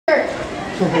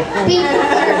Sure,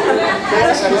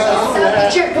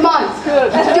 come on. Do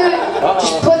it.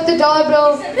 Just put the dollar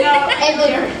bill in the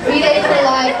Relay for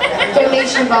Life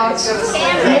donation box. And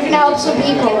you're going to help some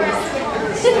people.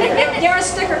 You're a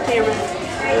sticker camera.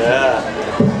 Yeah.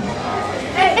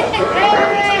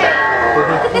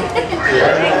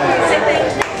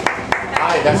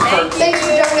 Hi, that's Thanks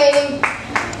for donating.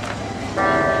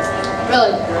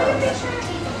 Really.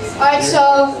 Alright,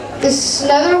 so this is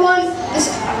another one.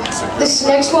 This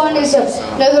next one is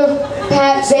another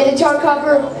Pat Benatar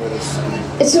cover.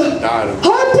 It's a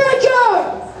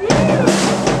Heartbreaker!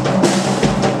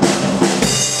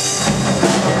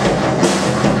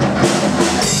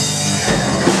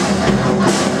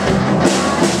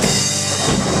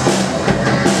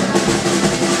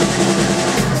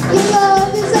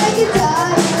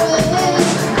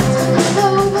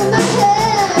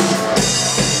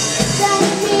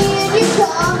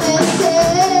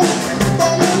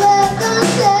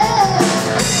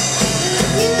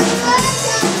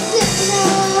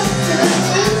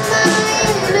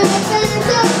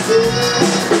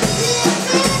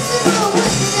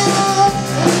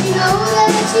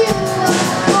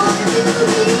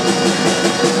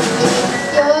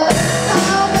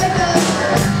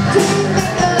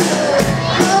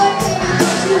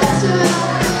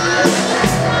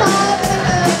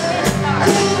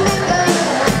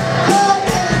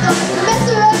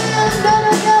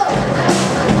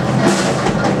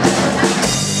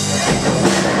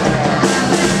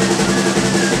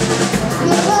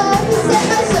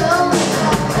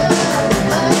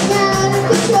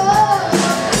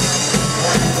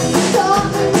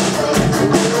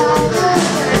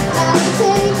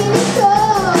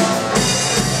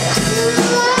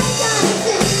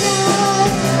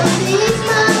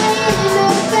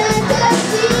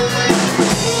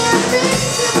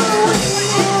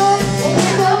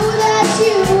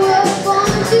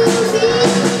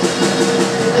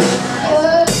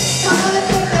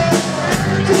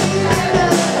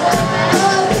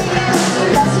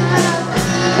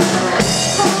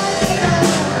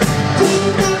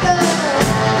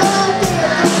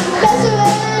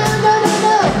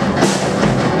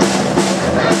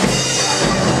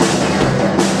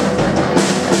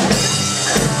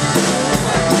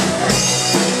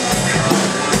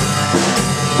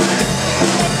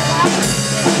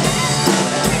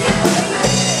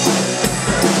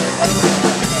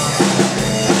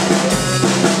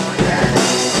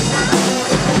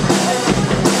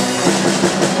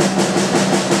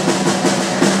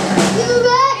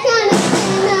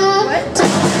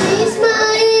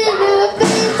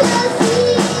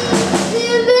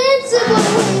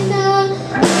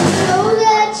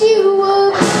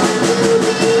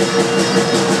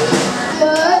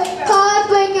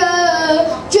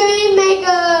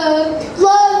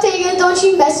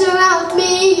 Mess around with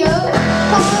me, yo,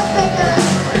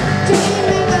 Heartbreaker.